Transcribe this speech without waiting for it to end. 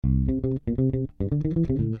Hey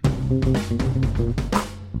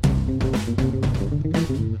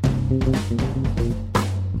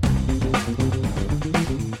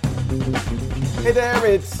there,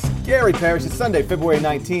 it's Gary Parrish. It's Sunday, February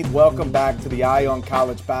 19th. Welcome back to the Eye on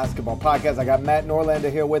College Basketball podcast. I got Matt Norlander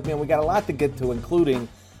here with me, and we got a lot to get to, including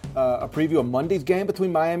a preview of Monday's game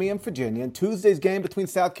between Miami and Virginia and Tuesday's game between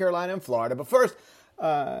South Carolina and Florida. But first,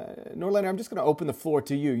 Norlander, I'm just going to open the floor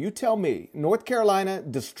to you. You tell me, North Carolina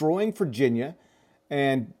destroying Virginia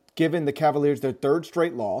and giving the Cavaliers their third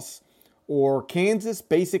straight loss, or Kansas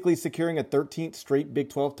basically securing a 13th straight Big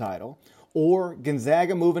 12 title, or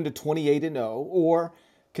Gonzaga moving to 28-0, or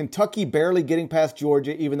Kentucky barely getting past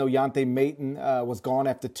Georgia even though Yante Maton was gone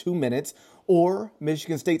after 2 minutes, or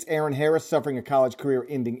Michigan State's Aaron Harris suffering a college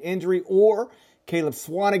career-ending injury, or Caleb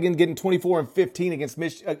Swanigan getting 24 and 15 against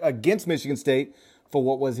Michigan State for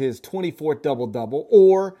what was his 24th double-double,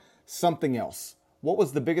 or something else. What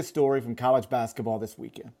was the biggest story from college basketball this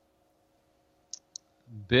weekend?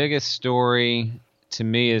 Biggest story to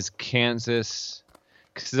me is Kansas.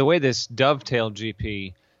 Because the way this dovetailed,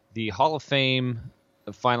 GP, the Hall of Fame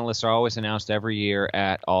finalists are always announced every year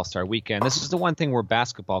at All-Star Weekend. This is the one thing where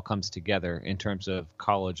basketball comes together in terms of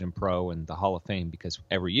college and pro and the Hall of Fame, because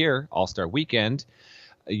every year, All-Star Weekend,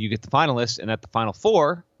 you get the finalists, and at the Final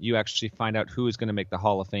Four, you actually find out who is going to make the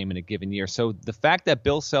Hall of Fame in a given year. So the fact that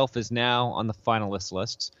Bill Self is now on the finalist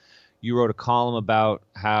lists, you wrote a column about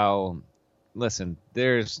how, listen,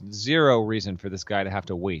 there's zero reason for this guy to have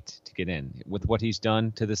to wait to get in. With what he's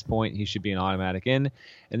done to this point, he should be an automatic in.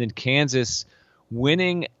 And then Kansas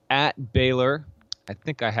winning at Baylor. I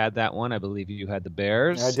think I had that one. I believe you had the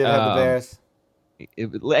Bears. I did have the Bears.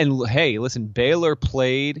 And hey, listen, Baylor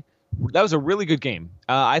played. That was a really good game.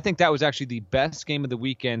 I think that was actually the best game of the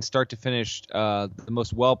weekend, start to finish, the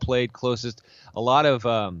most well-played, closest. A lot of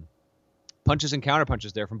punches and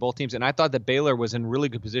counterpunches there from both teams, and I thought that Baylor was in really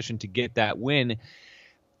good position to get that win.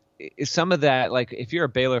 Some of that, like if you're a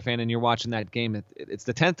Baylor fan and you're watching that game, it's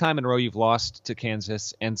the 10th time in a row you've lost to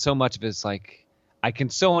Kansas, and so much of it's like, I can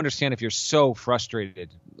so understand if you're so frustrated,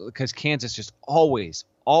 because Kansas just always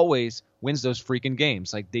wins those freaking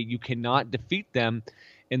games. Like you cannot defeat them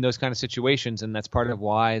in those kind of situations, and that's part of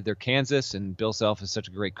why they're Kansas, and Bill Self is such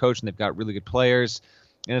a great coach, and they've got really good players,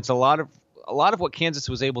 and it's a lot of what Kansas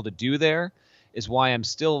was able to do there is why I would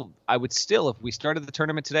still, if we started the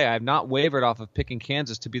tournament today, I have not wavered off of picking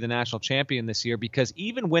Kansas to be the national champion this year, because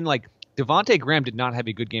even when like Devontae Graham did not have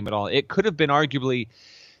a good game at all, it could have been arguably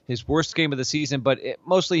his worst game of the season, but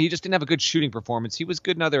mostly he just didn't have a good shooting performance. He was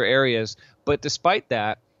good in other areas, but despite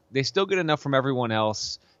that, they still get enough from everyone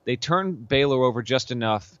else. They turn Baylor over just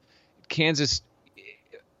enough. Kansas,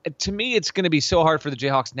 to me, it's going to be so hard for the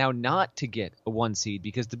Jayhawks now not to get a 1 seed,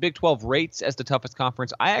 because the Big 12 rates as the toughest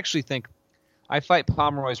conference. I actually think I fight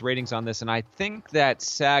Pomeroy's ratings on this, and I think that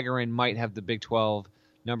Sagarin might have the Big 12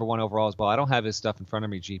 number 1 overall as well. I don't have his stuff in front of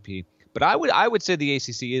me, GP, but I would say the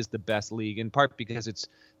ACC is the best league, in part because it's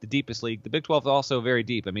the deepest league. The Big 12 is also very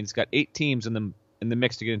deep. I mean, it's got 8 teams in the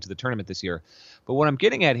mix to get into the tournament this year. But what I'm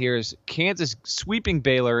getting at here is Kansas sweeping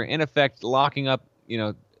Baylor, in effect locking up,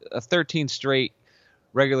 a 13 straight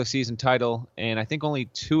regular season title, and I think only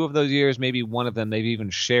 2 of those years, maybe one of them, they've even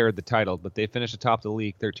shared the title, but they finished atop the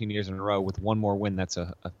league 13 years in a row with one more win that's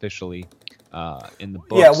officially in the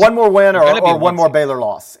books. Yeah, one more win or one more Baylor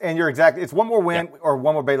loss. And you're exactly, it's one more win or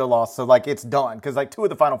one more Baylor loss, so like it's done, because like 2 of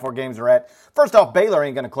the Final 4 games are at, first off, Baylor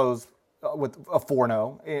ain't going to close with a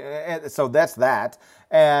 4-0, so that's that,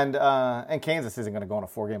 and Kansas isn't going to go on a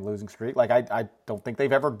 4-game losing streak. Like I don't think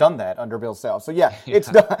they've ever done that under Bill Self. So yeah,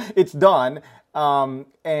 it's done. It's done,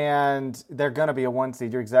 and they're going to be a 1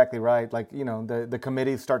 seed. You're exactly right. Like the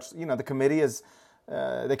committee starts. The committee is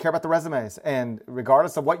they care about the resumes, and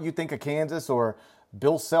regardless of what you think of Kansas or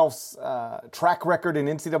Bill Self's track record in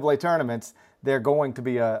NCAA tournaments, they're going to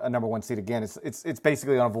be a number 1 seed again. It's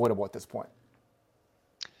basically unavoidable at this point.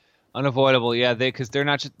 Unavoidable, yeah. Because they're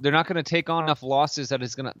not going to take on enough losses that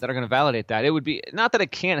are going to validate that. It would be not that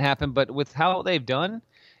it can't happen, but with how they've done,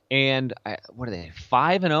 and what are they,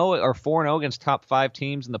 5-0 or 4-0 against top 5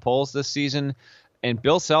 teams in the polls this season, and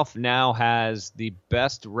Bill Self now has the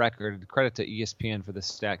best record. Credit to ESPN for this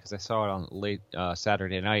stat, because I saw it on late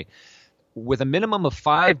Saturday night. With a minimum of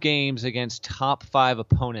 5 games against top 5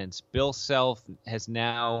 opponents, Bill Self has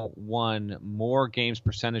now won more games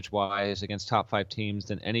percentage-wise against top 5 teams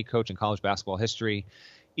than any coach in college basketball history.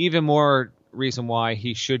 Even more reason why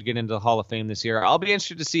he should get into the Hall of Fame this year. I'll be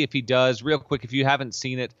interested to see if he does. Real quick, if you haven't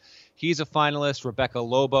seen it, he's a finalist. Rebecca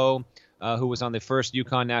Lobo, who was on the first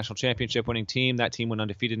UConn national championship winning team. That team went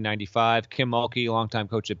undefeated in '95. Kim Mulkey, longtime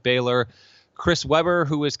coach at Baylor. Chris Webber,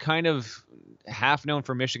 who is kind of half known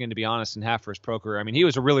for Michigan, to be honest, and half for his pro career. I mean, he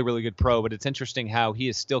was a really, really good pro, but it's interesting how he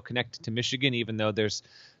is still connected to Michigan, even though there's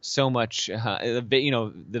so much,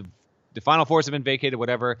 the Final Fours have been vacated,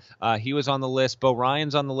 whatever. He was on the list. Bo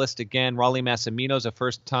Ryan's on the list again. Raleigh Massimino's a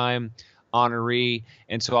first-time honoree.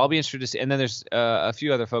 And so I'll be interested to see. And then there's a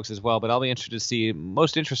few other folks as well, but I'll be interested to see,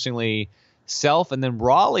 most interestingly, Self. And then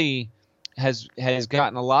Raleigh has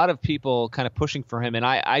gotten a lot of people kind of pushing for him. And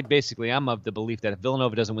I'm of the belief that if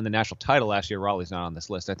Villanova doesn't win the national title last year, Raleigh's not on this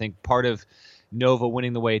list. I think part of Nova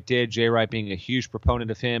winning the way it did, Jay Wright being a huge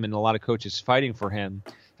proponent of him and a lot of coaches fighting for him,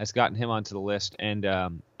 has gotten him onto the list. And,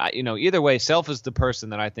 either way, Self is the person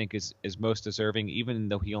that I think is most deserving, even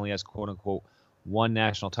though he only has, quote unquote, one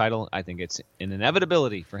national title. I think it's an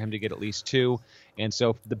inevitability for him to get at least two. And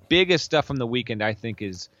so the biggest stuff from the weekend, I think,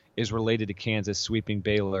 is related to Kansas sweeping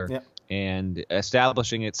Baylor and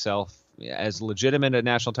establishing itself as legitimate a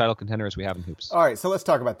national title contender as we have in hoops. All right, so let's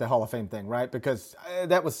talk about the Hall of Fame thing, right? Because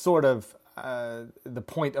that was sort of the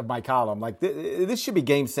point of my column. Like, this should be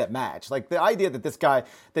game, set, match. Like, the idea that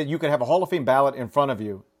that you could have a Hall of Fame ballot in front of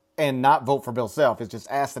you and not vote for Bill Self is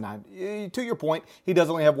just asinine. To your point, he does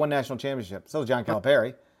only have one national championship. So does John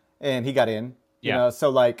Calipari, and he got in. So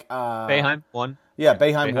like Boeheim won. Yeah,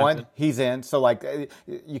 Boeheim won. He's in. So, like,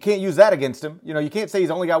 you can't use that against him. You can't say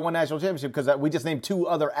he's only got one national championship because we just named two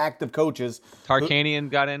other active coaches.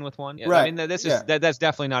 Tarkanian got in with one. Yeah, right. I mean, that's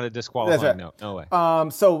definitely not a disqualifying note. No way.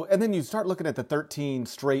 And then you start looking at the 13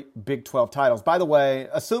 straight Big 12 titles. By the way,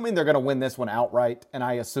 assuming they're going to win this one outright, and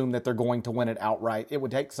I assume that they're going to win it outright, it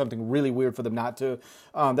would take something really weird for them not to.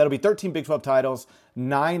 That'll be 13 Big 12 titles,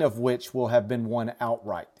 9 of which will have been won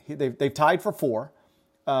outright. They've tied for 4.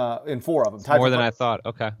 In 4 of them. More than I thought.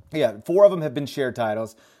 Okay. Yeah, 4 of them have been shared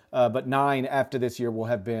titles, but 9 after this year will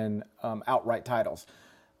have been outright titles.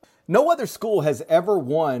 No other school has ever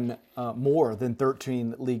won more than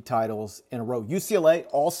 13 league titles in a row. UCLA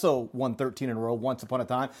also won 13 in a row once upon a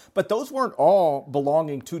time, but those weren't all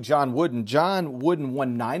belonging to John Wooden. John Wooden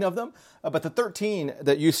won 9 of them, but the 13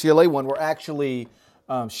 that UCLA won were actually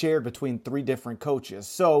shared between 3 different coaches.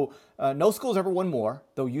 So no school's ever won more,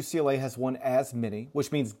 though UCLA has won as many,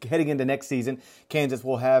 which means heading into next season, Kansas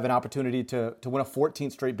will have an opportunity to win a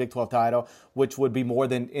 14th straight Big 12 title, which would be more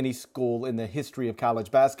than any school in the history of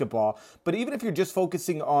college basketball. But even if you're just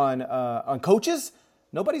focusing on coaches,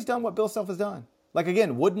 nobody's done what Bill Self has done. Like,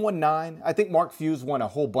 again, Wooden won 9. I think Mark Few won a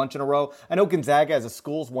whole bunch in a row. I know Gonzaga as a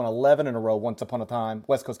school's won 11 in a row once upon a time,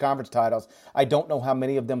 West Coast Conference titles. I don't know how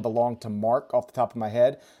many of them belong to Mark off the top of my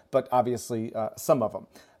head, but obviously some of them.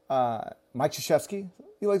 Mike Krzyzewski,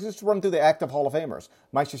 just run through the active Hall of Famers.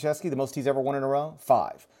 Mike Krzyzewski, the most he's ever won in a row,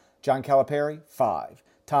 5. John Calipari, 5.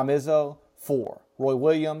 Tom Izzo, 4. Roy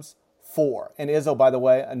Williams, 4. And Izzo, by the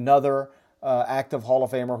way, another active Hall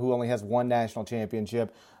of Famer who only has 1 national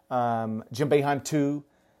championship. Jim Boeheim 2,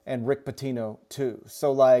 and Rick Pitino 2.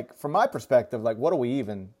 So, like, from my perspective, like, what are we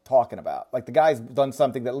even talking about? Like, the guy's done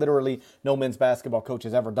something that literally no men's basketball coach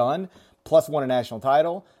has ever done, plus won a national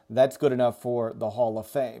title. That's good enough for the Hall of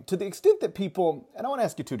Fame. To the extent that people, and I want to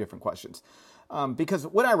ask you 2 different questions, because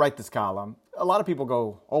when I write this column, a lot of people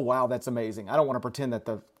go, oh, wow, that's amazing. I don't want to pretend that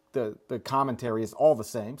the commentary is all the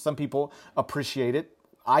same. Some people appreciate it,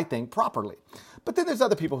 I think, properly. But then there's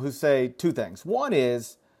other people who say 2 things. One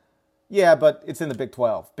is, yeah, but it's in the Big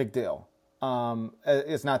 12. Big deal.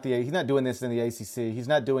 He's not doing this in the ACC. He's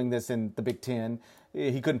not doing this in the Big 10.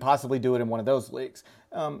 He couldn't possibly do it in one of those leagues.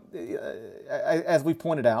 As we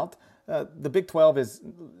pointed out, the Big 12 is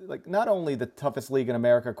like not only the toughest league in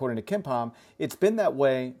America, according to KenPom, it's been that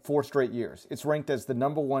way 4 straight years. It's ranked as the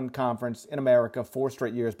number 1 conference in America 4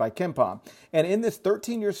 straight years by KenPom. And in this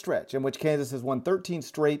 13-year stretch in which Kansas has won 13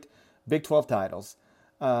 straight Big 12 titles,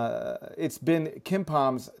 it's been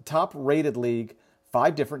KenPom's top-rated league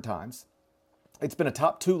 5 different times. It's been a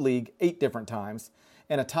top 2 league 8 different times,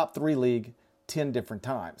 and a top 3 league 10 different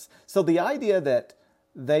times. So the idea that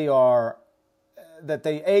they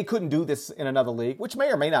couldn't do this in another league, which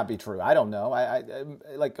may or may not be true, I don't know. I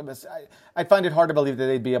find it hard to believe that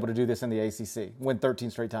they'd be able to do this in the ACC, win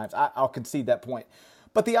 13 straight times. I'll concede that point.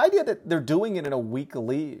 But the idea that they're doing it in a weak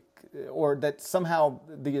league, or that somehow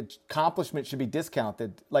the accomplishment should be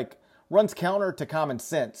discounted, like, runs counter to common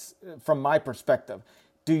sense from my perspective.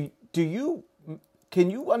 Can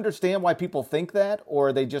you understand why people think that, or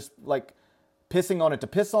are they just like pissing on it to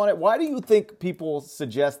piss on it? Why do you think people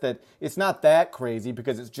suggest that it's not that crazy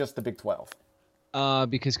because it's just the Big 12?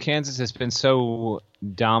 Because Kansas has been so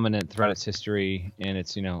dominant throughout its history, and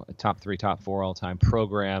it's, a top 3, top 4 all-time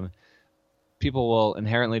program. People will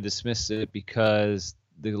inherently dismiss it because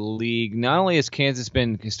the league, not only has Kansas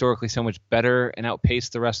been historically so much better and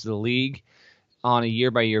outpaced the rest of the league, on a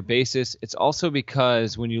year-by-year basis. It's also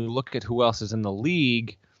because when you look at who else is in the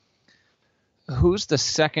league, who's the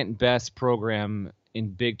second best program in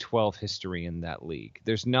Big 12 history in that league?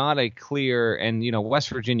 There's not a clear, and West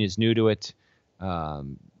Virginia's new to it,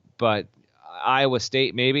 but Iowa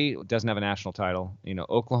State maybe doesn't have a national title.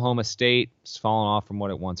 Oklahoma State has fallen off from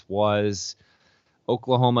what it once was.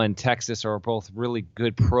 Oklahoma and Texas are both really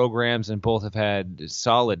good programs, and both have had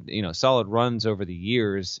solid runs over the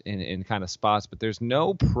years in kind of spots. But there's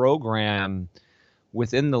no program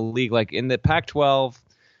within the league. Like in the Pac-12,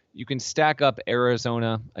 you can stack up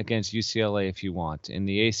Arizona against UCLA if you want. In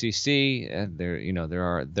the ACC,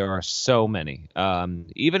 there are so many.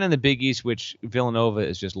 Even in the Big East, which Villanova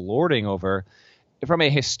is just lording over, from a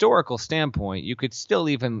historical standpoint, you could still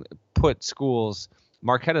even put schools.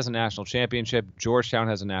 Marquette has a national championship. Georgetown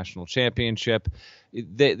has a national championship.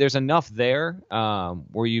 There's enough there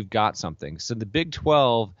where you've got something. So the Big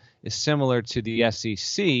 12 is similar to the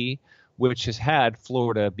SEC, which has had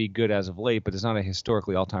Florida be good as of late, but is not a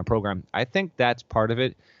historically all-time program. I think that's part of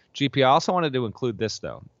it. GP, I also wanted to include this,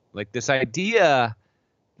 though. Like this idea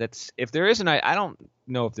that's, if there isn't, I don't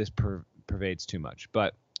know if this pervades too much,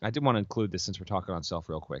 but I did want to include this since we're talking on Self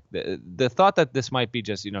real quick. The thought that this might be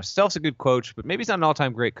just, Self's a good coach, but maybe he's not an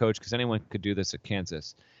all-time great coach because anyone could do this at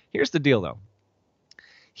Kansas. Here's the deal, though.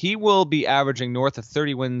 He will be averaging north of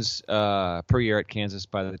 30 wins per year at Kansas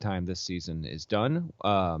by the time this season is done.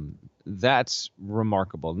 That's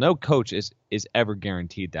remarkable. No coach is ever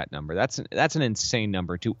guaranteed that number. That's an insane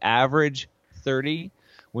number. To average 30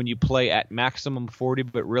 when you play at maximum 40,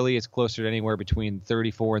 but really it's closer to anywhere between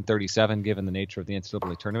 34 and 37 given the nature of the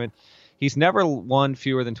NCAA tournament. He's never won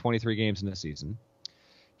fewer than 23 games in a season.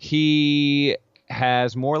 He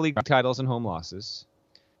has more league titles and home losses.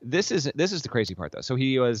 This is the crazy part, though. So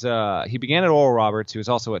he began at Oral Roberts. He was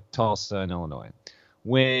also at Tulsa in Illinois.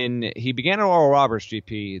 When he began at Oral Roberts,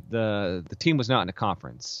 GP, the team was not in a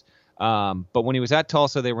conference. But when he was at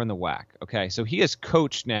Tulsa, they were in the WAC. Okay, so he has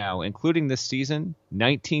coached now, including this season,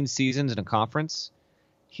 19 seasons in a conference.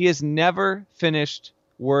 He has never finished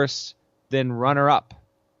worse than runner-up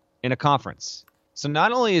in a conference. So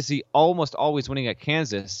not only is he almost always winning at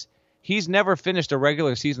Kansas, he's never finished a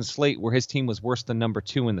regular season slate where his team was worse than number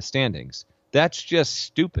 2 in the standings. That's just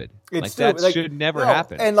stupid. That should never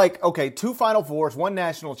happen. And 2 Final Fours, 1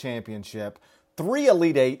 national championship, 3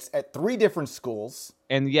 Elite Eights at 3 different schools.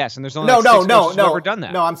 And yes, and there's only 6 coaches who've ever done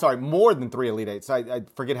that. No, I'm sorry, more than 3 Elite Eights. I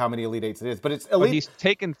forget how many Elite Eights it is, but it's elite. But he's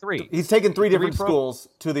taken 3. He's taken 3 different schools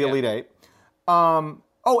to the Elite Eight.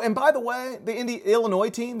 And by the way, the Illinois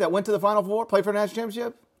team that went to the Final Four, played for a national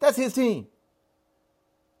championship, that's his team.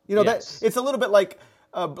 Yes. That it's a little bit like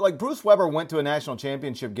Bruce Weber went to a national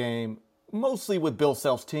championship game mostly with Bill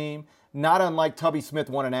Self's team, not unlike Tubby Smith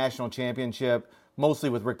won a national championship mostly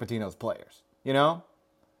with Rick Pitino's players. And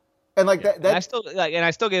I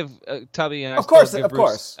still give Tubby and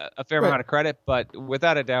Bruce a fair amount of credit, but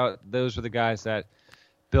without a doubt, those were the guys that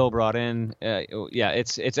Bill brought in.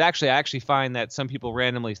 It's actually, I actually find that some people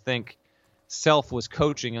randomly think Self was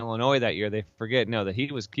coaching Illinois that year. They forget that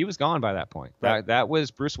he was gone by that point. Right. That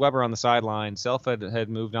was Bruce Weber on the sideline. Self had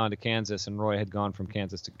moved on to Kansas, and Roy had gone from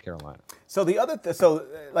Kansas to Carolina. So the idea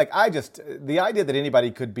that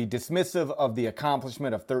anybody could be dismissive of the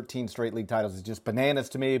accomplishment of 13 straight league titles is just bananas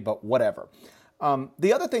to me. But whatever.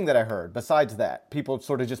 The other thing that I heard, besides that, people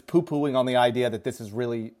sort of just poo-pooing on the idea that this is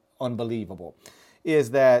really unbelievable,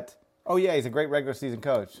 is that, oh yeah, he's a great regular season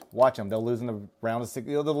coach. Watch him; they'll lose in the round of 6.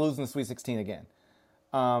 They'll lose in the Sweet 16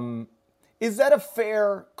 again. Is that a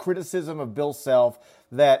fair criticism of Bill Self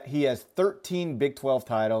that he has 13 Big 12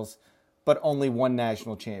 titles, but only 1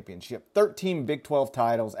 national championship? 13 Big 12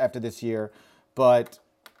 titles after this year, but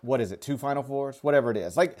what is it? 2 Final Fours, whatever it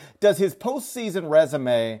is. Does his postseason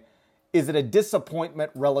resume, is it a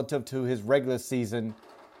disappointment relative to his regular season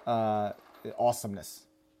awesomeness?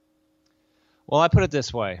 Well, I put it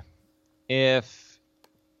this way. If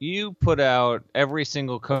you put out every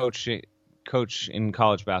single coach in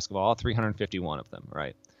college basketball, all 351 of them,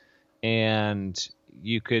 right? And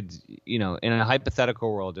you could, in a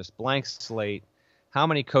hypothetical world, just blank slate, how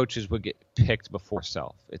many coaches would get picked before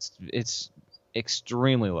Self? It's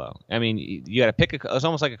extremely low. I mean, you got to pick it's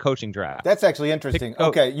almost like a coaching draft. That's actually interesting.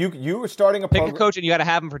 Okay, you were starting a program. Pick a coach and you got to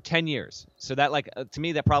have him for 10 years. So that, to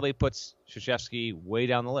me, that probably puts Krzyzewski way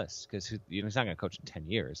down the list because he's not going to coach in 10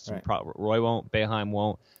 years. Right. Roy won't, Boeheim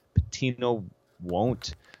won't, Pitino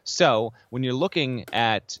won't. So when you're looking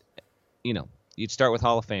at, you'd start with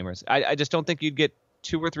Hall of Famers. I just don't think you'd get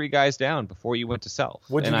 2 or 3 guys down before you went to Self.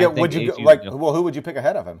 Who would you pick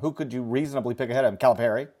ahead of him? Who could you reasonably pick ahead of him?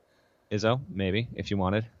 Calipari? Izzo, maybe, if you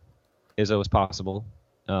wanted. Izzo is possible.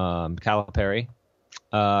 Calipari.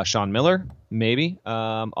 Sean Miller, maybe.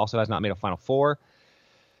 Also has not made a Final Four.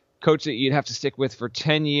 Coach that you'd have to stick with for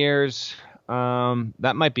 10 years.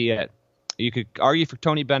 That might be it. You could argue for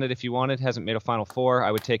Tony Bennett if you wanted. Hasn't made a Final Four.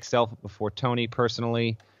 I would take Self before Tony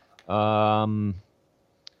personally. Who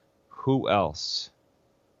else?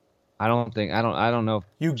 I don't know.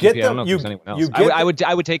 You get GP, I don't know if there's anyone else.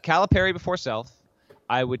 I would take Calipari before Self.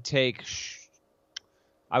 I would take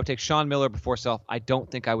Sean Miller before Self. I don't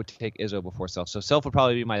think I would take Izzo before Self. So Self would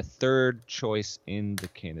probably be my third choice in the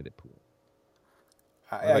candidate pool.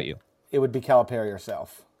 What about you? It would be Calipari or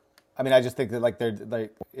Self. I mean, I just think that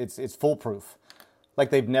it's foolproof. Like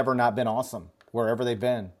they've never not been awesome wherever they've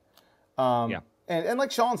been. And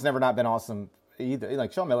like Sean's never not been awesome either.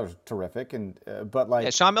 Like Sean Miller's terrific,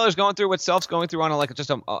 but Sean Miller's going through what Self's going through on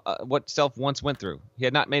what Self once went through. He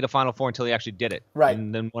had not made a Final Four until he actually did it, right?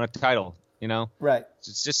 And then won a title. Right. It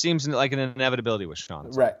just seems like an inevitability with Sean.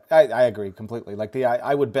 Right. I agree completely. Like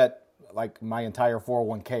I would bet like my entire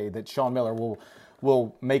 401k that Sean Miller will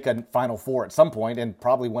make a Final Four at some point and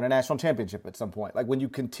probably win a national championship at some point. Like when you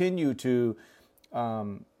continue to,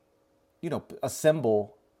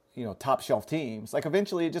 assemble, top shelf teams, like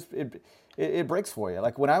eventually it breaks for you.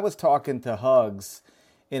 Like when I was talking to Hugs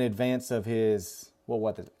in advance of his,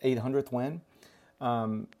 800th win,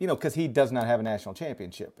 because he does not have a national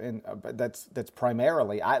championship. And that's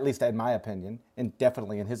primarily, at least in my opinion, and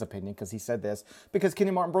definitely in his opinion, because he said this, because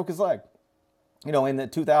Kenny Martin broke his leg. In the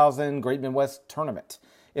 2000 Great Midwest Tournament.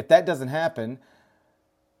 If that doesn't happen,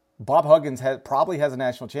 Bob Huggins probably has a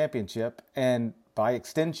national championship, and by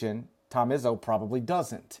extension, Tom Izzo probably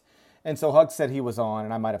doesn't. And so Hugs said he was on,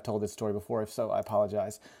 and I might have told this story before, if so, I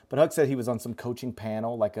apologize. But Hugs said he was on some coaching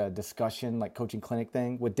panel, like a discussion, like coaching clinic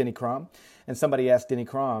thing with Denny Crum. And somebody asked Denny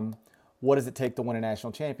Crum, what does it take to win a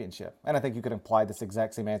national championship? And I think you could apply this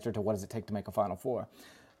exact same answer to what does it take to make a Final Four.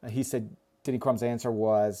 He said Denny Crum's answer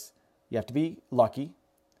was, you have to be lucky,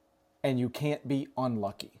 and you can't be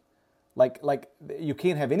unlucky. Like you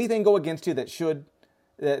can't have anything go against you that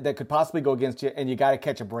could possibly go against you, and you got to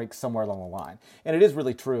catch a break somewhere along the line. And it is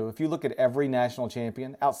really true. If you look at every national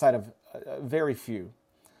champion, outside of very few,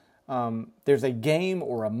 there's a game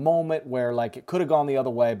or a moment where like it could have gone the other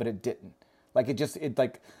way, but it didn't. Like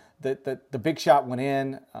the big shot went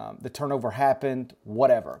in, the turnover happened,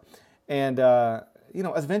 whatever, and.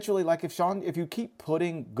 Eventually, like if you keep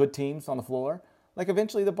putting good teams on the floor, like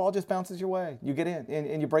eventually the ball just bounces your way. You get in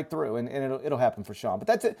and you break through, and it'll happen for Sean. But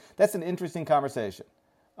that's it. That's an interesting conversation.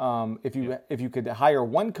 If you could hire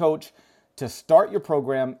one coach to start your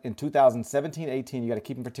program in 2017-18, you got to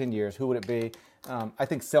keep him for 10 years. Who would it be? I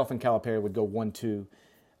think Self and Calipari would go 1-2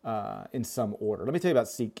 in some order. Let me tell you about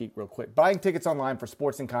SeatGeek real quick. Buying tickets online for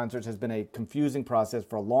sports and concerts has been a confusing process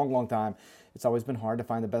for a long, long time. It's always been hard to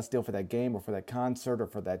find the best deal for that game or for that concert or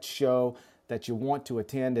for that show that you want to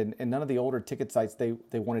attend. And none of the older ticket sites,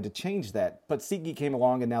 they wanted to change that. But SeatGeek came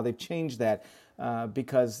along, and now they've changed that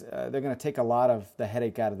because they're going to take a lot of the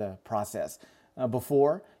headache out of the process.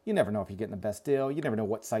 Before, you never know if you're getting the best deal. You never know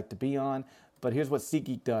what site to be on. But here's what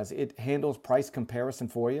SeatGeek does. It handles price comparison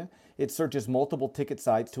for you. It searches multiple ticket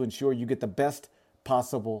sites to ensure you get the best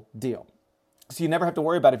possible deal. So you never have to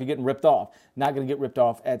worry about if you're getting ripped off. Not going to get ripped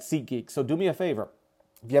off at SeatGeek. So do me a favor,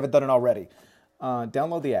 if you haven't done it already,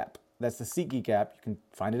 download the app. That's the SeatGeek app. You can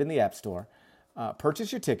find it in the App Store.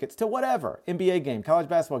 Purchase your tickets to whatever, NBA game, college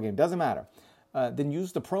basketball game, doesn't matter. Then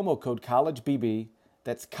use the promo code CollegeBB.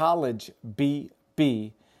 That's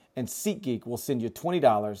CollegeBB. And SeatGeek will send you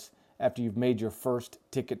 $20 after you've made your first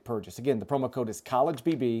ticket purchase. Again, the promo code is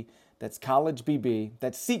CollegeBB. That's CollegeBB.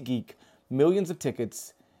 That's SeatGeek. Millions of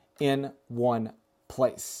tickets in one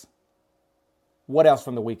place. What else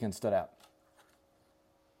from the weekend stood out?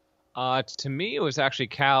 To me, it was actually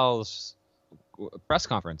Cal's press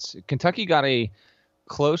conference. Kentucky got a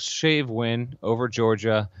close shave win over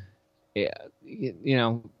Georgia.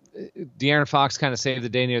 De'Aaron Fox kind of saved the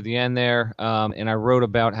day near the end there. And I wrote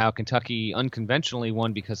about how Kentucky unconventionally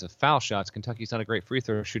won because of foul shots. Kentucky's not a great free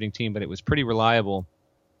throw shooting team, but it was pretty reliable.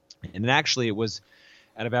 And actually, it was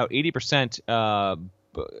at about 80%.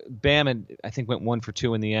 Bam, I think, went 1 for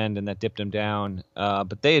 2 in the end, and that dipped them down.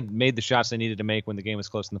 But they had made the shots they needed to make when the game was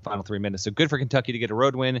close in the final 3 minutes. So good for Kentucky to get a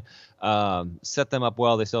road win, set them up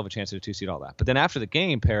well. They still have a chance at a 2-seed, all that. But then after the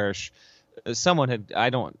game, Parrish,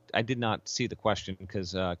 I did not see the question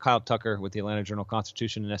because Kyle Tucker with the Atlanta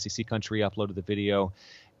Journal-Constitution and SEC Country uploaded the video.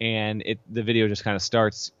 And the video just kind of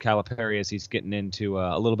starts Calipari as he's getting into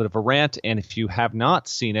a little bit of a rant. And if you have not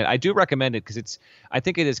seen it, I do recommend it because I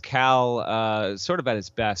think it is Cal sort of at his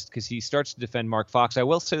best because he starts to defend Mark Fox. I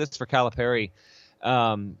will say this for Calipari.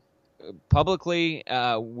 publicly,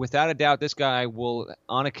 without a doubt, this guy will,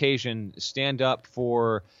 on occasion, stand up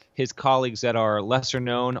for his colleagues that are lesser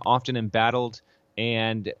known, often embattled.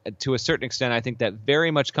 And to a certain extent, I think that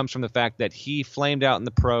very much comes from the fact that he flamed out in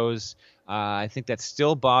the pros. I think that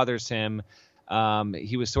still bothers him.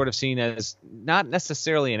 He was sort of seen as not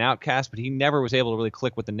necessarily an outcast, but he never was able to really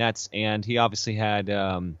click with the Nets. And he obviously had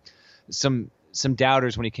some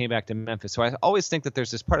doubters when he came back to Memphis. So I always think that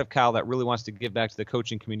there's this part of Cal that really wants to give back to the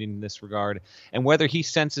coaching community in this regard. And whether he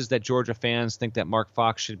senses that Georgia fans think that Mark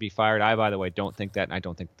Fox should be fired, I, by the way, don't think that, and I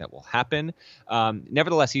don't think that will happen.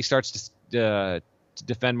 Nevertheless, he starts to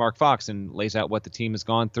defend Mark Fox and lays out what the team has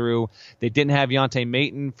gone through. They didn't have Yonte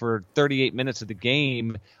Mayton for 38 minutes of the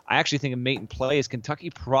game. I actually think if Mayton plays, Kentucky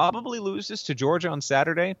probably loses to Georgia on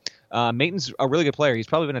Saturday. Mayton's a really good player. He's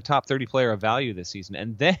probably been a top 30 player of value this season.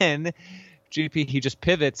 And then GP, he just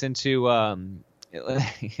pivots into, I'm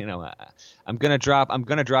gonna drop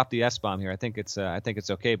the S bomb here. I think it's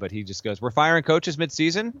okay, but he just goes, "We're firing coaches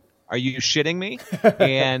midseason. Are you shitting me?"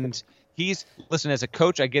 And listen, as a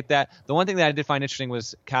coach, I get that. The one thing that I did find interesting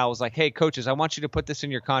was Cal was like, "Hey, coaches, I want you to put this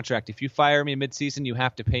in your contract. If you fire me midseason, you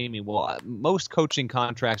have to pay me." Well, most coaching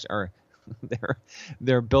contracts are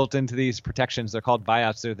they're built into these protections. They're called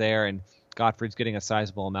buyouts. They're there, and Gottfried's getting a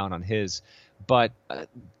sizable amount on his. But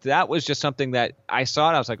that was just something that I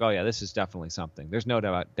saw it. I was like, oh, yeah, this is definitely something. There's no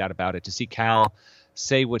doubt about it. To see Cal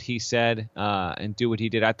say what he said and do what he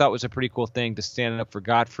did, I thought was a pretty cool thing, to stand up for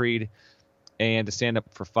Gottfried and to stand up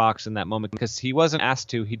for Fox in that moment, because he wasn't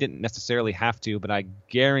asked to. He didn't necessarily have to, but I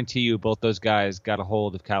guarantee you both those guys got a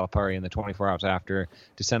hold of Calipari in the 24 hours after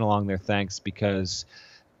to send along their thanks, because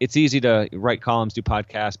it's easy to write columns, do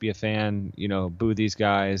podcasts, be a fan, boo these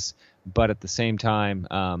guys. But at the same time,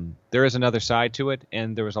 there is another side to it,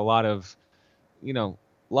 and there was a lot of,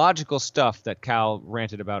 logical stuff that Cal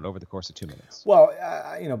ranted about over the course of 2 minutes. Well,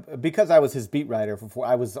 because I was his beat writer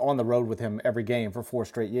I was on the road with him every game for 4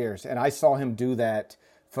 straight years, and I saw him do that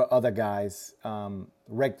for other guys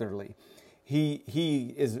regularly.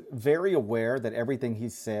 He is very aware that everything he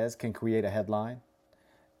says can create a headline,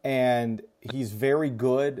 and he's very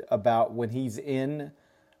good about when he's in.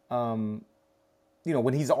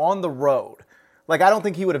 When he's on the road. Like, I don't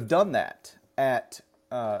think he would have done that at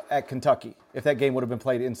Kentucky if that game would have been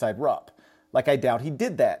played inside Rupp. Like, I doubt he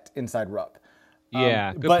did that inside Rupp.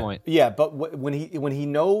 Yeah, good point. Yeah, but when he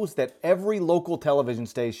knows that every local television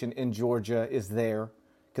station in Georgia is there,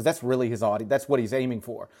 because that's really his audience, that's what he's aiming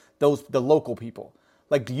for, the local people.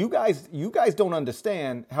 Like, you guys don't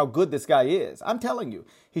understand how good this guy is. I'm telling you,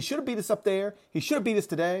 he should have beat us up there. He should have beat us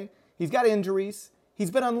today. He's got injuries. He's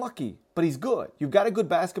been unlucky, but he's good. You've got a good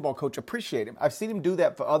basketball coach. Appreciate him. I've seen him do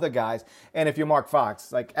that for other guys. And if you're Mark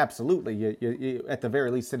Fox, like, absolutely, you at the very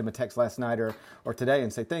least send him a text last night or today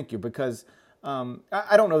and say thank you, because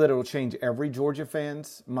I don't know that it will change every Georgia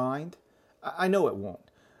fan's mind. I know it won't.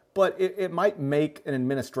 But it might make an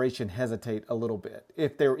administration hesitate a little bit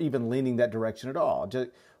if they're even leaning that direction at all. Just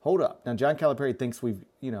hold up. Now, John Calipari thinks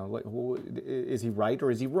is he right or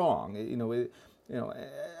is he wrong?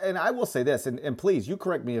 And I will say this, and please, you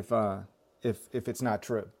correct me if it's not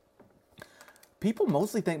true. People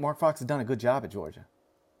mostly think Mark Fox has done a good job at Georgia.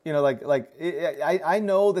 I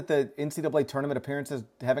know that the NCAA tournament appearances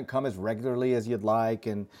haven't come as regularly as you'd like,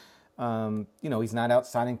 and he's not out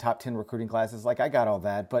signing top 10 recruiting classes. Like, I got all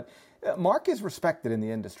that, but Mark is respected in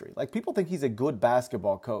the industry. Like, people think he's a good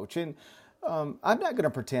basketball coach, and I'm not going to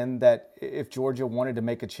pretend that if Georgia wanted to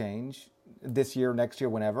make a change this year, next year,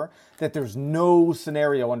 whenever, that there's no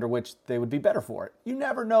scenario under which they would be better for it. You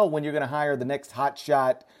never know when you're going to hire the next hot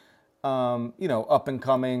shot, up and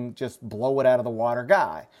coming, just blow it out of the water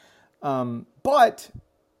guy. But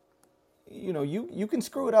you can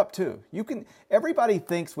screw it up too. Everybody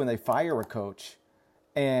thinks when they fire a coach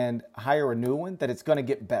and hire a new one that it's going to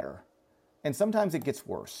get better. And sometimes it gets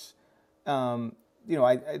worse.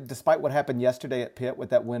 Despite what happened yesterday at Pitt with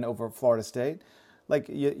that win over Florida State, like,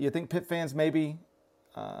 you think Pitt fans maybe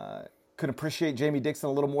could appreciate Jamie Dixon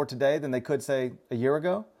a little more today than they could, say, a year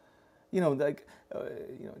ago?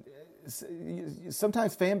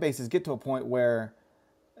 Sometimes fan bases get to a point where,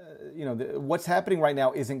 what's happening right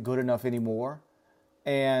now isn't good enough anymore,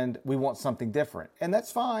 and we want something different. And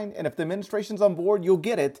that's fine. And if the administration's on board, you'll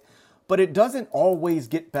get it. But it doesn't always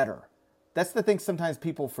get better. That's the thing sometimes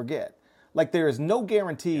people forget. Like, there is no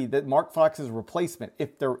guarantee that Mark Fox's replacement,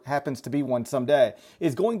 if there happens to be one someday,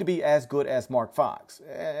 is going to be as good as Mark Fox.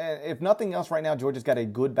 If nothing else, right now, Georgia's got a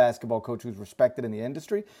good basketball coach who's respected in the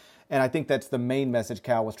industry. And I think that's the main message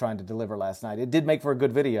Cal was trying to deliver last night. It did make for a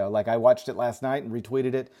good video. Like, I watched it last night and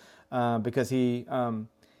retweeted it because he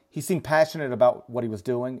he seemed passionate about what he was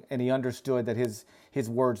doing, and he understood that his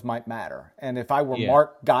words might matter. And if I were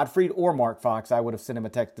Mark Gottfried or Mark Fox, I would have sent him a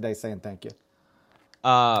text today saying thank you.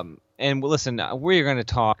 And listen, we're going to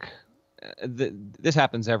talk. This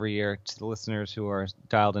happens every year to the listeners who are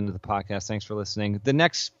dialed into the podcast. Thanks for listening. The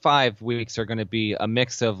next 5 weeks are going to be a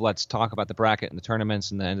mix of let's talk about the bracket and the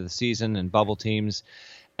tournaments and the end of the season and bubble teams.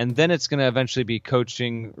 And then it's going to eventually be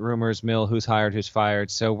coaching rumors, mill, who's hired, who's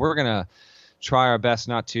fired. So we're going to try our best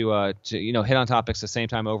not to hit on topics at the same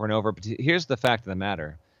time over and over. But here's the fact of the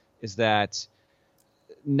matter is that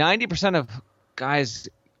 90% of guys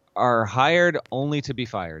are hired only to be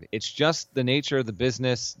fired. It's just the nature of the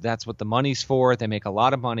business. That's what the money's for. They make a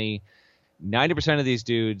lot of money. 90% of these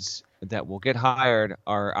dudes that will get hired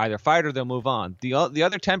are either fired or they'll move on. The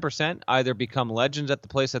other 10% either become legends at the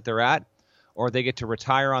place that they're at, or they get to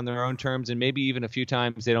retire on their own terms, and maybe even a few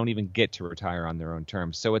times they don't even get to retire on their own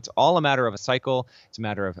terms. So it's all a matter of a cycle. It's a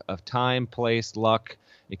matter of time, place, luck.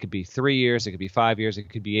 It could be 3 years. It could be 5 years. It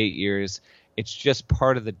could be 8 years. It's just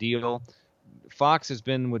part of the deal. Fox has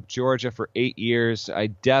been with Georgia for 8 years. I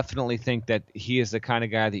definitely think that he is the kind of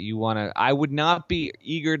guy that you want to – I would not be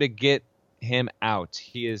eager to get him out.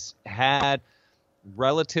 He has had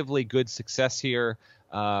relatively good success here.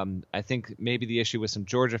 I think maybe the issue with some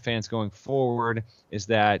Georgia fans going forward is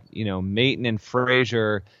that, Maton and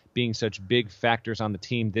Frazier being such big factors on the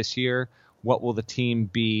team this year, what will the team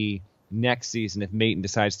be next season if Maton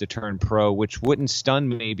decides to turn pro, which wouldn't stun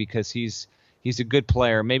me because he's a good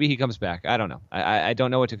player. Maybe he comes back. I don't know. I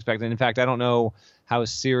don't know what to expect. And in fact, I don't know how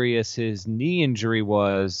serious his knee injury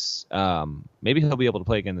was. Maybe he'll be able to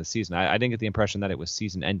play again this season. I didn't get the impression that it was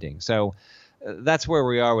season ending. So that's where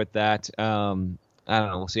we are with that. I don't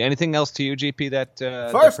know. We'll see. Anything else to you,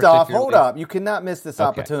 GP? First off, hold up. You cannot miss this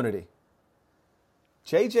opportunity.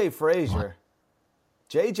 JJ Frazier.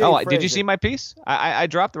 Frazier. Did you see my piece? I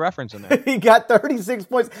dropped the reference in there. He got 36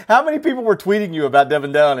 points. How many people were tweeting you about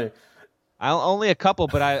Devin Downey? Only a couple,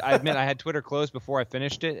 but I admit I had Twitter closed before I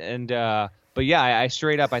finished it, and but yeah, I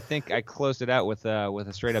straight up. I think I closed it out with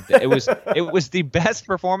a straight up. It was the best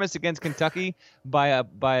performance against Kentucky by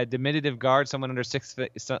a diminutive guard, someone under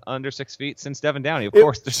 6 feet since Devin Downey. Of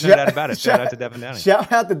course, there's no doubt about it. Shout out to Devin Downey.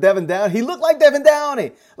 Shout out to Devin Downey. He looked like Devin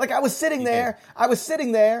Downey. Like I was sitting there,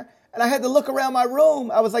 and I had to look around my room.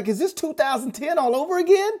 I was like, "Is this 2010 all over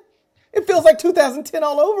again?" It feels like 2010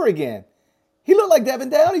 all over again. He looked like Devin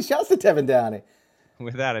Downey. Shouts to Devin Downey.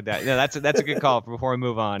 Without a doubt. No, that's a good call before we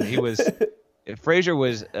move on. Frazier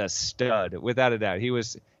was a stud, without a doubt.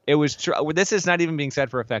 This is not even being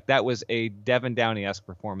said for effect. That was a Devin Downey-esque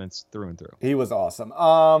performance through and through. He was awesome.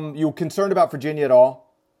 You concerned about Virginia at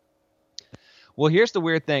all? Well, here's the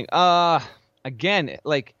weird thing. Again,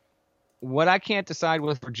 like what I can't decide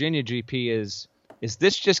with Virginia, GP, is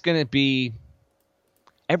this just going to be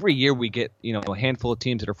every year we get, a handful of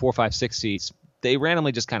teams that are 4, 5, 6 seeds. They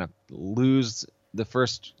randomly just kind of lose the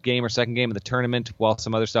first game or second game of the tournament while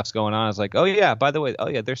some other stuff's going on. I was like, oh yeah, by the way,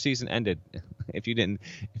 their season ended. If you didn't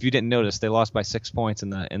notice, they lost by 6 points in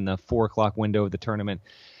the 4:00 window of the tournament.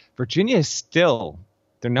 Virginia is still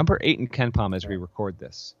they're number 8 in KenPom as we record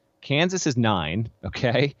this. Kansas is 9.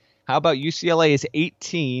 Okay, how about UCLA is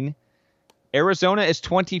 18? Arizona is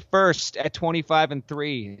 21st at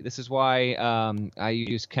 25-3. This is why I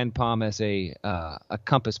use KenPom as a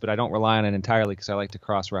compass, but I don't rely on it entirely because I like to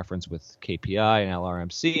cross-reference with KPI and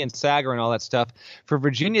LRMC and Sager and all that stuff. For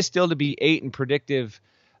Virginia still to be 8 in predictive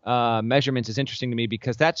measurements is interesting to me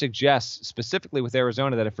because that suggests, specifically with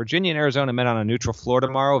Arizona, that if Virginia and Arizona met on a neutral floor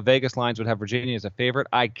tomorrow, Vegas lines would have Virginia as a favorite.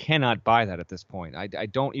 I cannot buy that at this point. I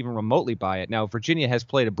don't even remotely buy it. Now, Virginia has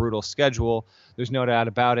played a brutal schedule. There's no doubt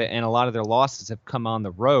about it, and a lot of their losses have come on the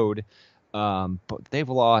road. But they've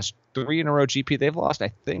lost 3 in a row, GP. They've lost, I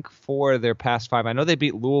think, 4 of their past 5. I know they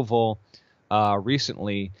beat Louisville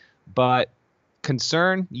recently, but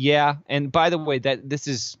concern, yeah. And by the way,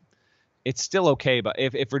 it's still okay, but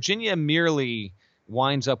if Virginia merely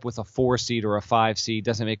winds up with a 4 seed or a 5 seed,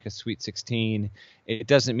 doesn't make a Sweet 16, it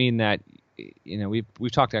doesn't mean that,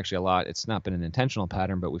 we've talked actually a lot. It's not been an intentional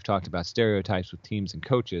pattern, but we've talked about stereotypes with teams and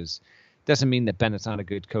coaches. Doesn't mean that Bennett's not a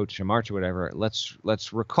good coach or March or whatever.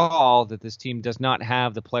 Let's recall that this team does not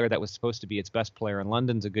have the player that was supposed to be its best player. And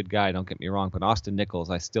London's a good guy, don't get me wrong, but Austin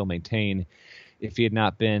Nichols, I still maintain, if he had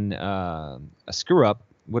not been a screw-up,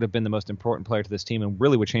 would have been the most important player to this team and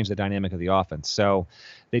really would change the dynamic of the offense. So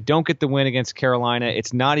they don't get the win against Carolina.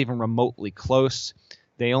 It's not even remotely close.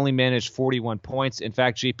 They only managed 41 points. In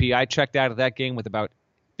fact, GP, I checked out of that game with about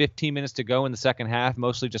 15 minutes to go in the second half,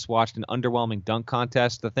 mostly just watched an underwhelming dunk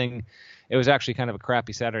contest. It was actually kind of a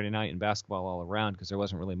crappy Saturday night in basketball all around because there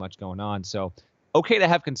wasn't really much going on. So okay to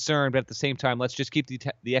have concern, but at the same time, let's just keep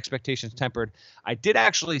the expectations tempered. I did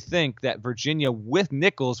actually think that Virginia with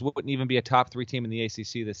Nichols wouldn't even be a top 3 team in the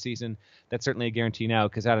ACC this season. That's certainly a guarantee now,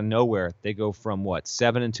 because out of nowhere they go from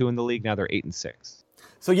 7-2 in the league, now they're 8-6.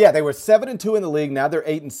 So yeah, they were 7-2 in the league. Now they're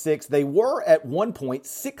 8-6. They were at one point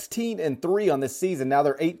 16-3 on this season. Now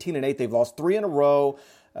they're 18-8. They've lost 3 in a row.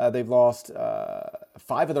 They've lost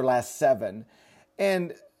 5 of their last 7.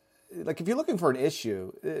 And like, if you're looking for an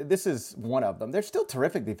issue, this is one of them. They're still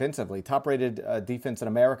terrific defensively, top-rated defense in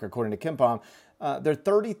America, according to KenPom. They're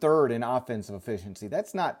 33rd in offensive efficiency.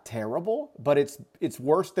 That's not terrible, but it's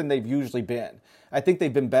worse than they've usually been. I think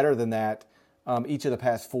they've been better than that each of the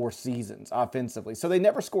past 4 seasons offensively. So they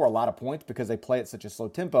never score a lot of points because they play at such a slow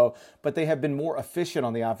tempo, but they have been more efficient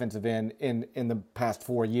on the offensive end in the past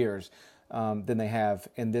 4 years than they have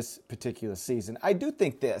in this particular season. I do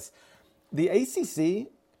think the ACC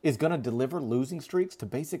is going to deliver losing streaks to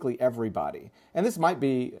basically everybody. And this might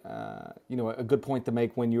be a good point to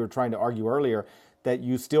make when you were trying to argue earlier that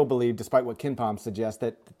you still believe, despite what KenPom suggests,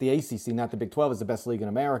 that the ACC, not the Big 12, is the best league in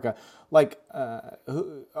America. Like,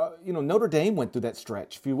 Notre Dame went through that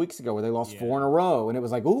stretch a few weeks ago where they lost 4 in a row, and it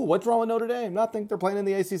was like, ooh, what's wrong with Notre Dame? Nothing. They're playing in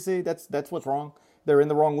the ACC. That's what's wrong. They're in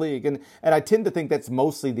the wrong league. And I tend to think that's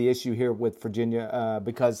mostly the issue here with Virginia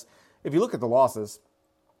because if you look at the losses,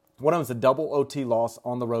 one of them is a double OT loss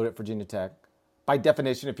on the road at Virginia Tech. By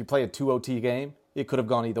definition, if you play a 2 OT game, it could have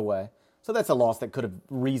gone either way. So that's a loss that could have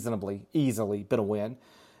reasonably, easily been a win.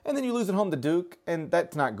 And then you lose at home to Duke, and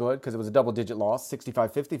that's not good because it was a double-digit loss,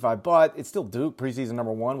 65-55, but it's still Duke, preseason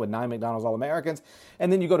number 1 with 9 McDonald's All-Americans.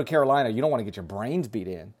 And then you go to Carolina. You don't want to get your brains beat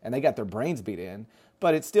in, and they got their brains beat in,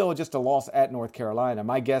 but it's still just a loss at North Carolina.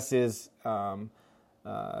 My guess is they'll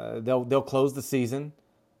close the season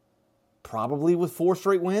probably with 4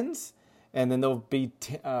 straight wins, and then they'll be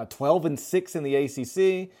 12-6 in the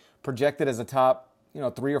ACC, projected as a top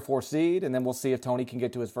 3 or 4 seed, and then we'll see if Tony can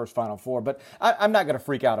get to his first Final Four. But I'm not going to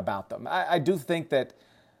freak out about them. I do think that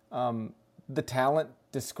the talent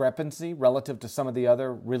discrepancy relative to some of the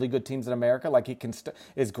other really good teams in America, like he can,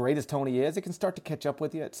 as great as Tony is, it can start to catch up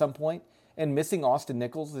with you at some point. And missing Austin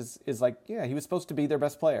Nichols is like, yeah, he was supposed to be their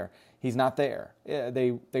best player. He's not there.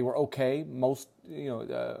 They were okay most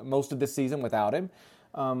of this season without him,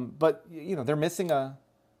 but they're missing a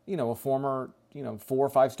former 4 or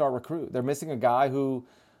 5 star recruit. They're missing a guy who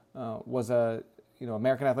was a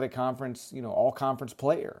American Athletic Conference all conference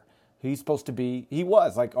player. He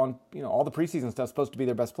was like on all the preseason stuff, supposed to be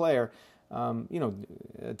their best player.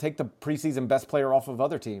 Take the preseason best player off of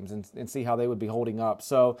other teams and see how they would be holding up.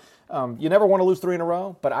 So you never want to lose 3 in a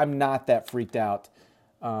row, but I'm not that freaked out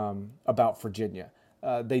about Virginia.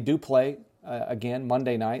 They do play again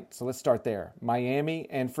Monday night, so let's start there. Miami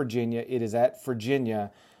and Virginia. It is at Virginia.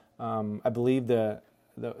 I believe the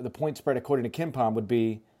point spread, according to KenPom, would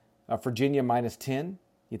be Virginia -10.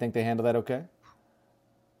 You think they handle that okay?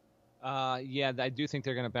 Yeah, I do think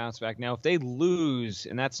they're going to bounce back. Now, if they lose,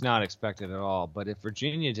 and that's not expected at all, but if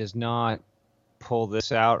Virginia does not pull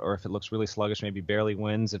this out, or if it looks really sluggish, maybe barely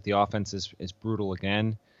wins, if the offense is brutal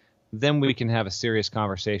again, then we can have a serious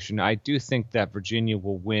conversation. I do think that Virginia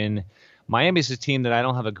will win. Miami's a team that I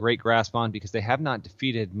don't have a great grasp on because they have not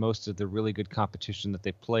defeated most of the really good competition that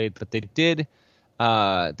they played, but they did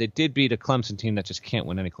beat a Clemson team that just can't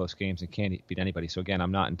win any close games and can't beat anybody. So again,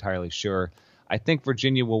 I'm not entirely sure. I think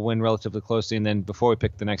Virginia will win relatively closely. And then before we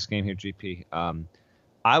pick the next game here, GP,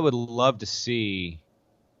 I would love to see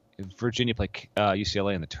Virginia play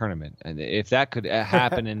UCLA in the tournament, and if that could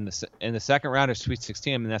happen in the second round of Sweet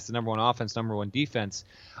 16, and that's the number 1 offense, number 1 defense.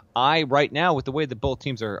 Right now, with the way that both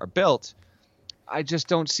teams are built, I just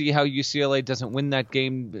don't see how UCLA doesn't win that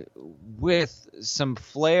game with some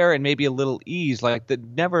flair and maybe a little ease.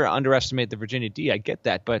 Never underestimate the Virginia D. I get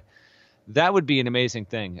that, but that would be an amazing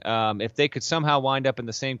thing. If they could somehow wind up in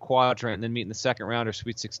the same quadrant and then meet in the second round or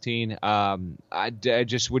Sweet 16, I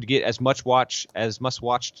just would get as must watched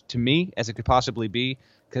to me as it could possibly be,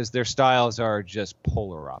 because their styles are just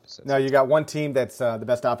polar opposites. Now, you got one team that's the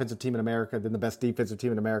best offensive team in America, then the best defensive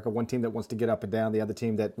team in America, one team that wants to get up and down, the other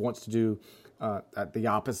team that wants to do the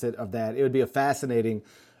opposite of that. It would be a fascinating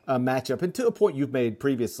matchup. And to a point you've made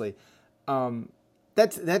previously,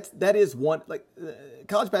 that is one,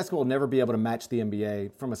 college basketball will never be able to match the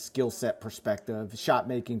NBA from a skill set perspective, shot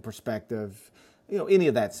making perspective, any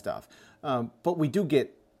of that stuff. But we do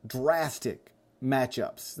get drastic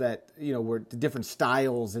matchups that were different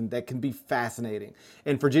styles, and that can be fascinating.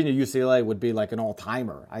 And Virginia UCLA would be like an all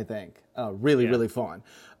timer, I think. Really fun.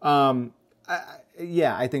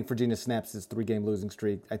 Yeah, I think Virginia snaps this 3-game losing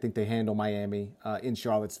streak. I think they handle Miami in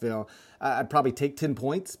Charlottesville. I'd probably take 10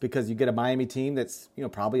 points because you get a Miami team that's,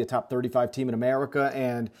 probably a top 35 team in America.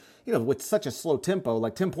 And, with such a slow tempo,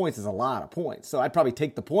 like 10 points is a lot of points. So I'd probably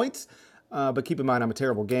take the points. But keep in mind, I'm a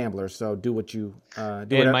terrible gambler, so do what you do.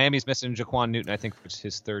 And Miami's missing Jaquan Newton, I think, for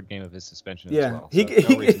his third game of his suspension as well. So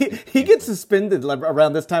he gets suspended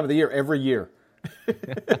around this time of the year every year.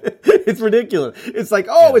 It's ridiculous. It's like,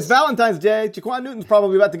 It's Valentine's Day. Jaquan Newton's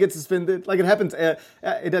probably about to get suspended. Like it happens. It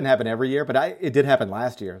doesn't happen every year, but it did happen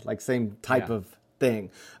last year. Like same type of thing.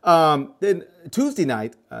 Then Tuesday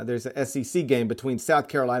night, there's an SEC game between South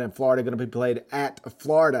Carolina and Florida going to be played at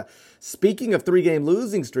Florida. Speaking of 3-game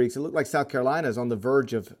losing streaks, it looked like South Carolina is on the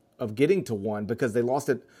verge of getting to one because they lost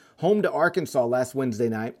at home to Arkansas last Wednesday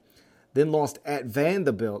night, then lost at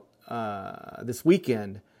Vanderbilt this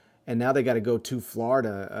weekend. And now they got to go to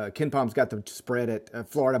Florida. Ken Palm's got the spread at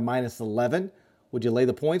Florida -11. Would you lay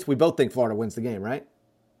the points? We both think Florida wins the game, right?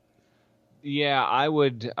 Yeah, I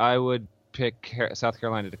would pick South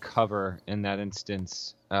Carolina to cover in that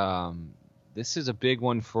instance. This is a big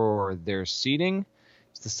one for their seeding.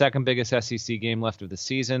 It's the second biggest SEC game left of the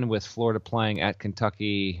season, with Florida playing at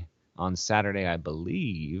Kentucky on Saturday, I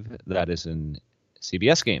believe. That is a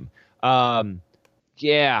CBS game.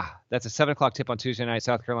 Yeah, that's a 7:00 tip on Tuesday night,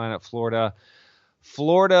 South Carolina at Florida.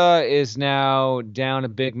 Florida is now down a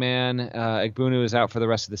big man. Igbunu is out for the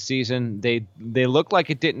rest of the season. They looked like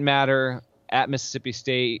it didn't matter at Mississippi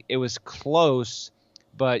State. It was close,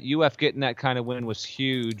 but UF getting that kind of win was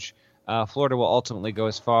huge. Florida will ultimately go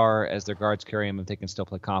as far as their guards carry them if they can still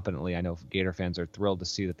play competently. I know Gator fans are thrilled to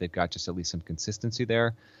see that they've got just at least some consistency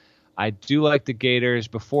there. I do like the Gators.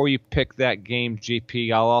 Before you pick that game,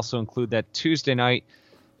 GP, I'll also include that Tuesday night.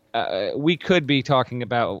 We could be talking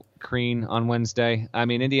about Crean on Wednesday. I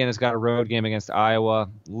mean, Indiana's got a road game against Iowa.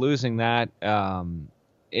 Losing that,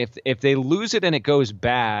 if they lose it and it goes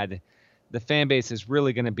bad, the fan base is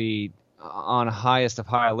really going to be on highest of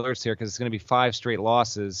high alerts here because it's going to be 5 straight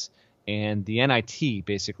losses, and the NIT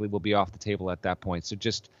basically will be off the table at that point. So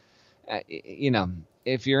just,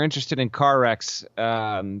 if you're interested in car wrecks,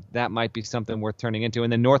 that might be something worth turning into.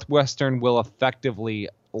 And then Northwestern will effectively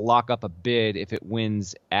lock up a bid if it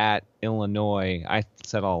wins at Illinois. I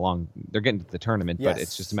said all along they're getting to the tournament, but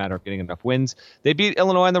it's just a matter of getting enough wins. They beat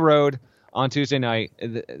Illinois on the road on Tuesday night.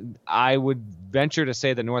 I would venture to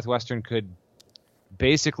say that Northwestern could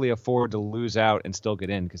basically afford to lose out and still get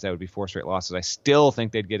in because that would be 4 straight losses. I still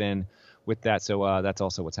think they'd get in with that. So that's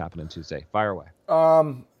also what's happening Tuesday. Fire away.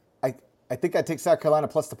 I think I take South Carolina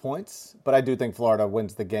plus the points, but I do think Florida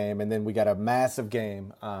wins the game. And then we got a massive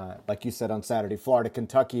game, like you said, on Saturday,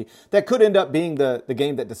 Florida-Kentucky. That could end up being the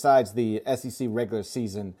game that decides the SEC regular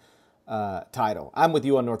season title. I'm with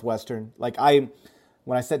you on Northwestern.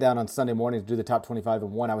 When I sat down on Sunday morning to do the top 25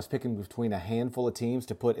 and 1, I was picking between a handful of teams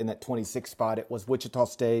to put in that 26 spot. It was Wichita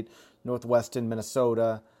State, Northwestern,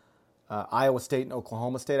 Minnesota, Iowa State, and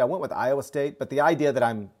Oklahoma State. I went with Iowa State, but the idea that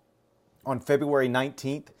I'm on February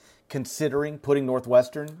 19th considering putting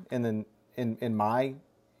Northwestern in my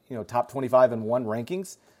top 25 and 1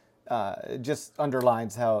 rankings just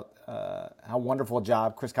underlines how wonderful a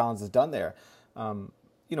job Chris Collins has done there.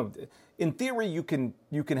 In theory, you can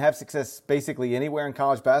have success basically anywhere in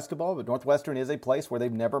college basketball, but Northwestern is a place where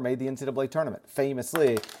they've never made the NCAA tournament,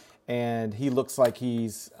 famously, and he looks like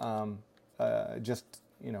he's just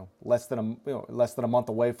less than a month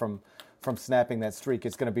away from snapping that streak.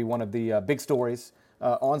 It's going to be one of the big stories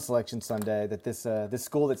on Selection Sunday that this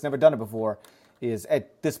school that's never done it before is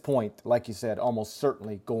at this point, like you said, almost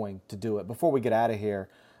certainly going to do it. Before we get out of here,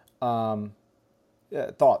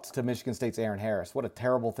 thoughts to Michigan State's Aaron Harris. What a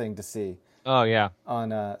terrible thing to see. Oh, yeah.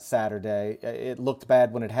 On Saturday. It looked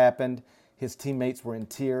bad when it happened. His teammates were in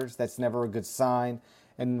tears. That's never a good sign.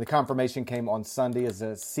 And the confirmation came on Sunday as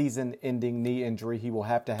a season-ending knee injury. He will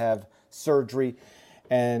have to have surgery.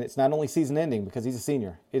 And it's not only season-ending because he's a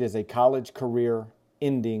senior. It is a college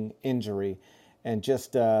career-ending injury. And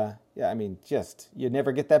you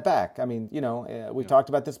never get that back. I mean, we talked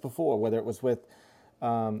about this before, whether it was with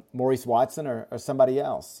Maurice Watson or somebody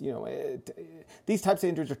else. These types of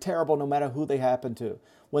injuries are terrible no matter who they happen to.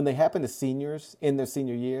 When they happen to seniors in their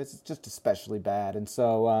senior years, it's just especially bad. And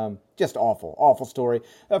so just awful story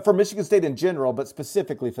for Michigan State in general, but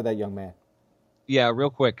specifically for that young man. Yeah, real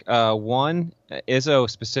quick. One, Izzo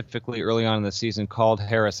specifically early on in the season called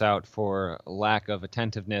Harris out for lack of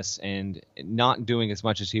attentiveness and not doing as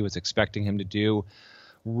much as he was expecting him to do.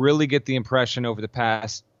 Really get the impression over the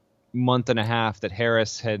past month and a half that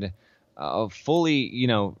Harris had fully,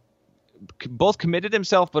 both committed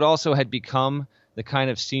himself, but also had become the kind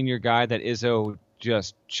of senior guy that Izzo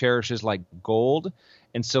just cherishes like gold.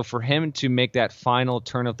 And so for him to make that final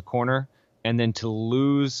turn of the corner and then to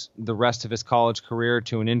lose the rest of his college career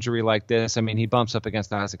to an injury like this, I mean, he bumps up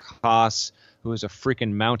against Isaac Haas, who is a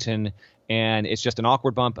freaking mountain, and it's just an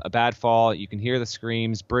awkward bump, a bad fall. You can hear the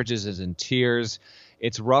screams. Bridges is in tears.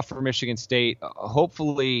 It's rough for Michigan State.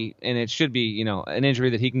 Hopefully, and it should be, an injury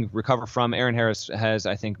that he can recover from. Aaron Harris has,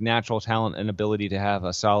 I think, natural talent and ability to have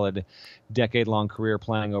a solid decade-long career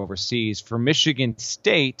playing overseas. For Michigan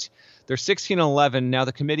State, they're 16-11. Now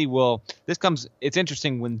the committee it's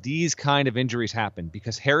interesting when these kind of injuries happen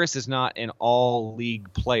because Harris is not an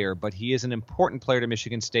all-league player, but he is an important player to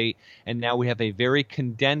Michigan State, and now we have a very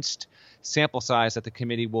condensed sample size that the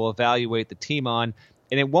committee will evaluate the team on.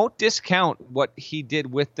 And it won't discount what he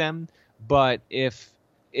did with them, but if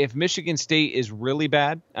Michigan State is really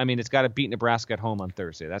bad, I mean, it's got to beat Nebraska at home on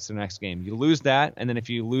Thursday. That's the next game. You lose that, and then if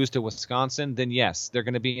you lose to Wisconsin, then yes, they're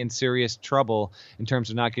going to be in serious trouble in terms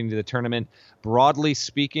of not getting to the tournament. Broadly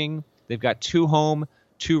speaking, they've got 2 home,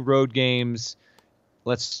 2 road games.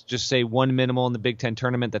 Let's just say 1 minimal in the Big Ten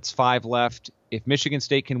tournament. That's 5 left. If Michigan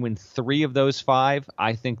State can win 3 of those 5,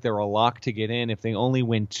 I think they're a lock to get in. If they only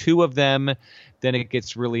win 2 of them, then it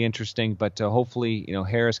gets really interesting. But hopefully,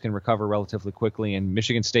 Harris can recover relatively quickly. And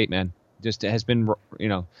Michigan State, man, just has been,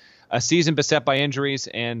 a season beset by injuries.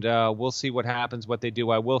 And we'll see what happens, what they do.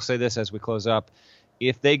 I will say this as we close up.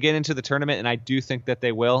 If they get into the tournament, and I do think that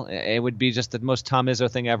they will, it would be just the most Tom Izzo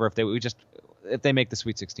thing ever if they make the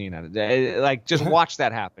Sweet 16 out of it. Like, just watch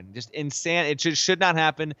that happen. Just insane. It should not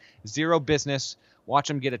happen. Zero business. Watch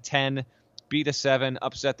them get a 10, beat a 7,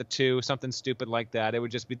 upset the 2, something stupid like that. It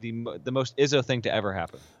would just be the most Izzo thing to ever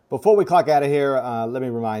happen. Before we clock out of here, let me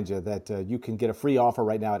remind you that you can get a free offer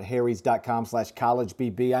right now at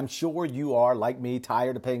harrys.com/collegebb. I'm sure you are, like me,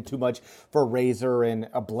 tired of paying too much for a razor and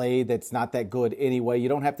a blade that's not that good anyway. You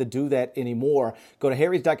don't have to do that anymore. Go to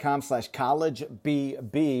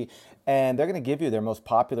harrys.com/collegebb, and they're going to give you their most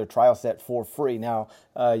popular trial set for free. Now,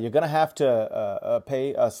 you're going to have to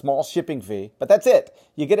pay a small shipping fee, but that's it.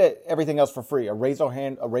 You get everything else for free, a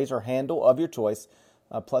razor handle of your choice,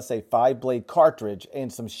 plus a 5-blade cartridge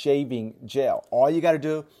and some shaving gel. All you got to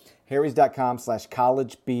do,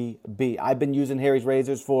 harrys.com/collegebb. I've been using Harry's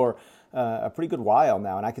razors for a pretty good while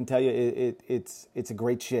now, and I can tell you it's a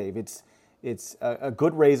great shave. It's a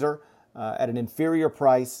good razor at an inferior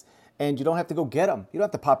price, and you don't have to go get them. You don't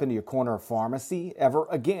have to pop into your corner pharmacy ever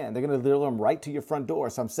again. They're going to deliver them right to your front door.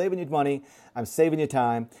 So I'm saving you money. I'm saving you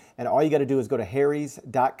time. And all you got to do is go to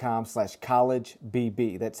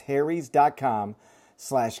harrys.com/collegebb. That's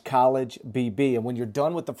harrys.com/collegebb. And when you're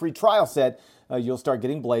done with the free trial set, you'll start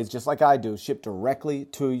getting blades just like I do, shipped directly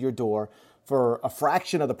to your door for a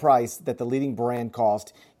fraction of the price that the leading brand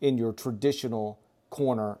cost in your traditional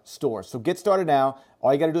corner store. So get started now.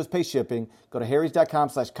 All you got to do is pay shipping. Go to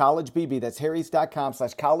harrys.com/collegebb. That's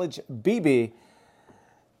harrys.com/collegebb.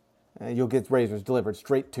 And you'll get razors delivered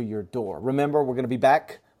straight to your door. Remember, we're going to be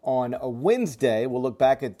back on a Wednesday. We'll look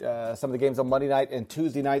back at some of the games on Monday night and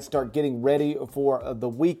Tuesday night, start getting ready for the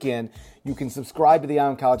weekend. You can subscribe to the Eye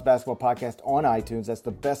on College Basketball Podcast on iTunes. That's the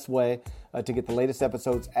best way to get the latest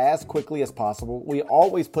episodes as quickly as possible. We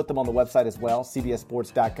always put them on the website as well,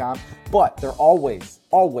 cbssports.com, but they're always,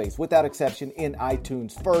 without exception, in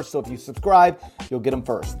iTunes first. So if you subscribe, you'll get them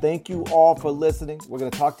first. Thank you all for listening. We're going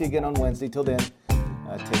to talk to you again on Wednesday. Till then,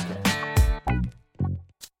 take care.